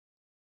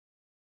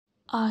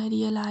I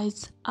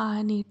realized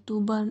I need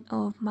to burn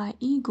off my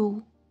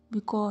ego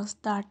because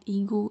that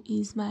ego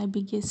is my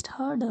biggest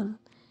hurdle.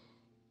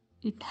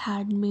 It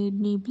had made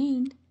me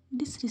blind,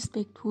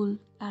 disrespectful,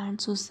 and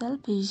so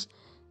selfish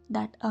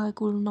that I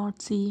could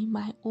not see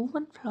my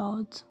own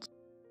flaws.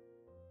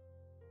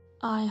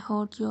 I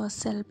hurt your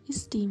self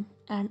esteem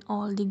and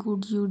all the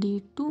good you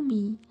did to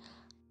me.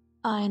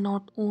 I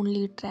not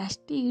only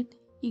trashed it,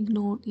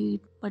 ignored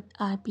it, but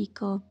I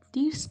pick up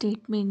the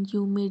statement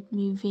you made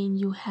me when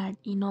you had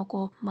enough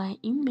of my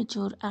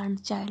immature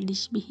and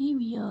childish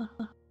behavior.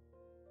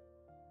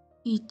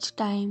 Each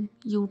time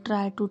you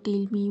try to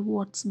tell me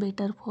what's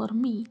better for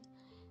me,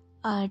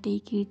 I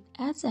take it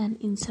as an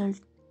insult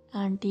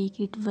and take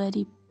it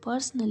very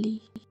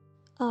personally.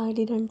 I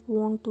didn't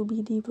want to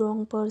be the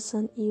wrong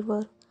person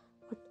ever,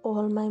 but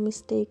all my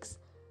mistakes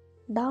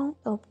down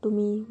up to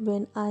me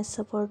when I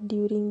suffered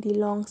during the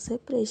long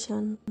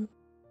separation.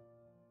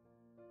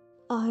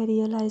 I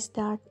realized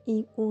that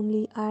if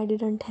only I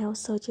didn't have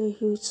such a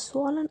huge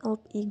swollen up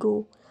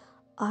ego,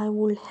 I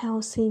would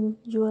have seen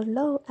your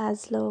love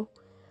as love,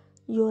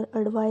 your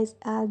advice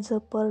as a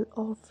pearl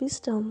of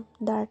wisdom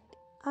that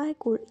I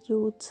could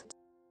use.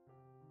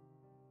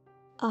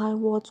 I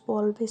was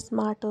always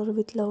smarter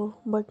with love,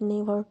 but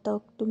never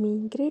talked to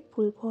me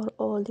grateful for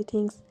all the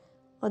things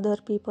other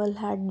people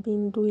had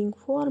been doing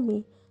for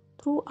me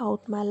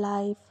throughout my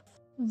life.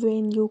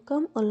 When you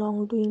come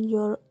along doing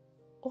your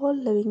all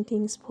loving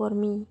things for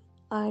me,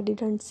 I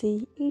didn't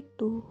see it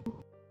too.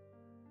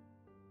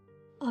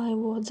 I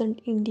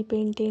wasn't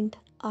independent.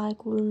 I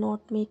could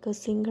not make a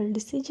single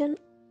decision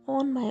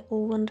on my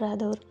own.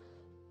 Rather,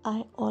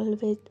 I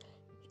always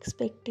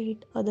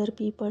expected other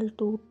people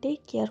to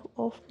take care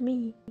of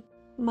me.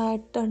 My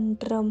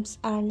tantrums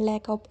and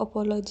lack of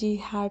apology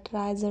had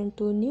risen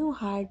to new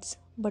heights,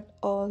 but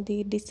all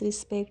the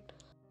disrespect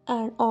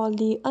and all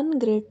the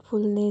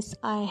ungratefulness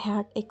I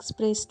had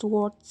expressed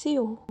towards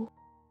you,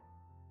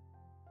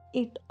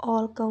 it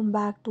all come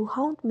back to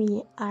haunt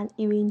me and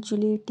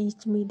eventually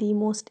teach me the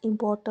most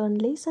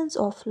important lessons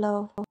of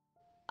love.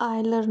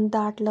 I learned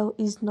that love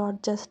is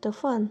not just a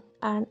fun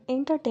and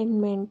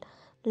entertainment.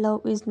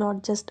 Love is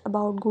not just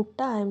about good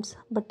times,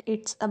 but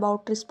it's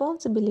about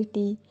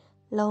responsibility.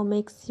 Love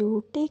makes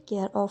you take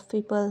care of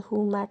people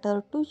who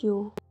matter to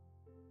you.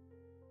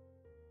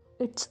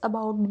 It's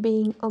about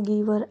being a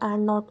giver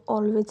and not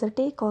always a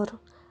taker.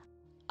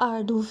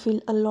 I do feel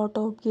a lot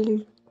of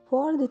guilt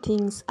for the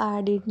things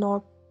I did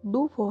not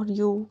do for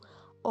you,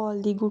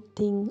 all the good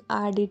things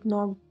I did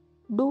not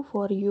do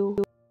for you.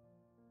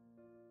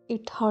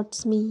 It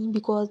hurts me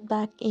because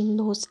back in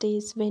those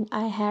days when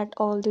I had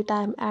all the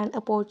time and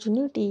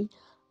opportunity,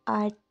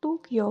 I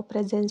took your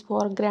presence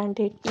for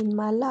granted in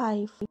my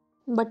life.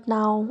 But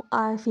now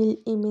I feel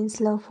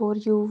immense love for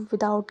you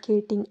without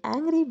getting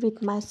angry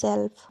with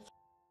myself.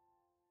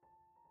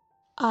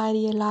 I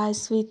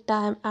realize with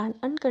time and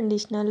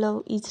unconditional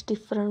love is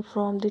different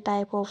from the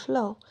type of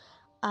love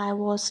I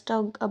was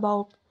stuck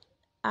about,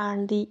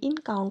 and the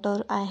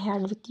encounter I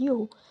had with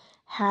you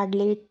had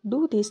led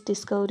to this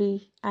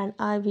discovery, and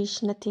I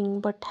wish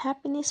nothing but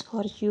happiness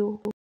for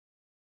you.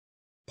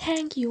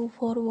 Thank you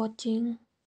for watching.